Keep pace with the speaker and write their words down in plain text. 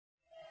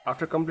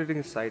After completing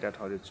the site at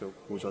Hariyo Chowk,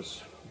 which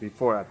was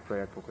before at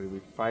Prayag Pokhari, we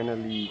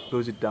finally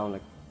closed it down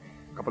like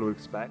a couple of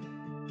weeks back.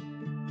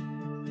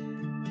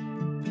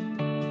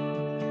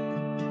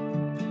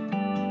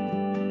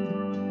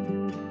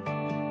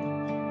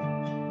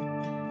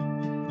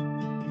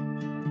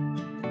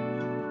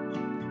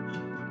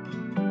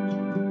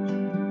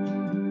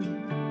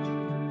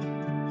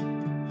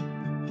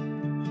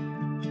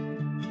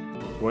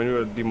 When we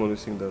were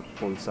demolishing the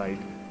whole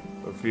site,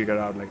 we figured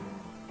out like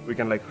we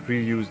can like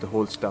reuse the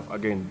whole stuff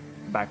again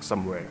back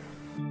somewhere.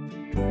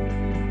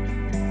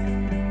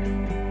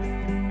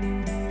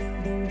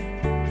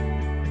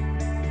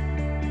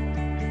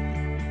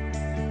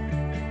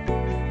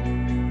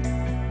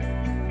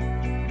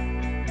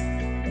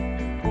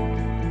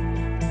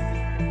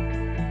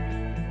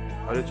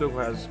 Hariyo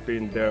Chowk has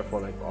been there for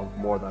like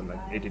more than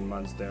like 18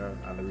 months there,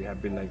 and we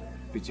have been like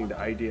pitching the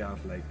idea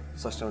of like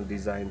sustainable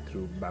design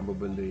through bamboo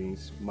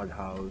buildings, mud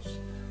house,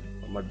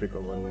 mud brick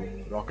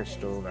oven, rocket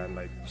stove, and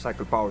like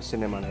cycle powered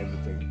cinema and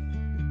everything.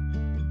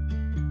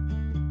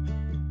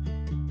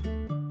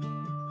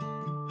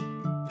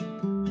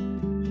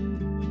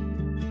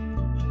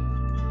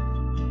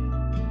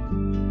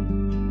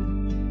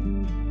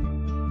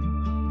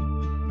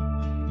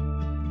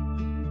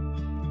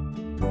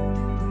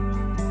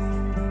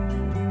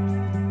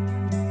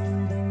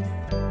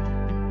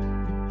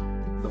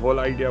 The whole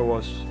idea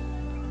was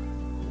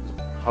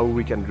how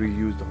we can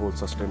reuse the whole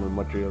sustainable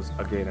materials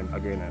again and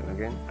again and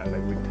again, and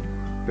like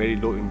with very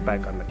low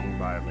impact on the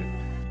environment.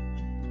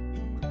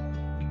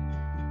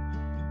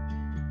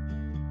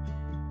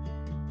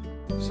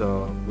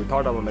 So we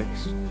thought about like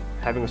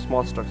having a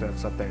small structure at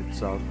Satya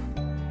itself.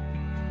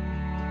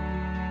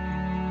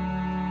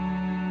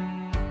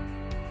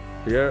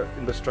 Here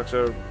in the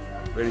structure,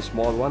 very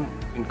small one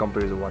in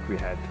comparison to what we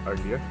had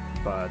earlier,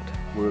 but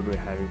we will be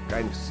having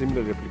kind of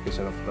similar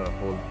replication of the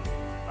whole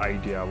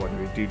idea what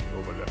we did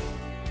over there.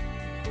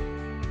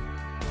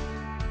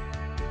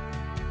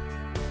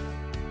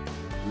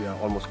 We are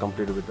almost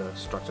completed with the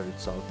structure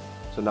itself.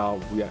 So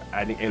now we are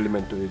adding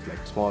element to it,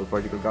 like small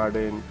vertical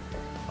garden,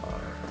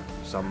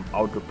 some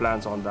outdoor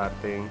plants on that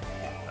thing,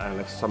 and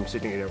like some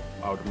sitting area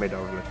made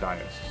out of like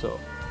tires. So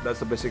that's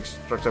the basic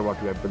structure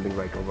what we are building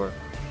right over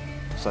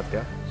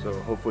Satya. So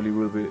hopefully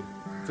we'll be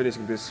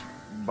finishing this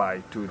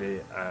by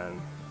today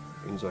and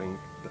enjoying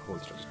the whole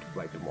structure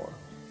by tomorrow.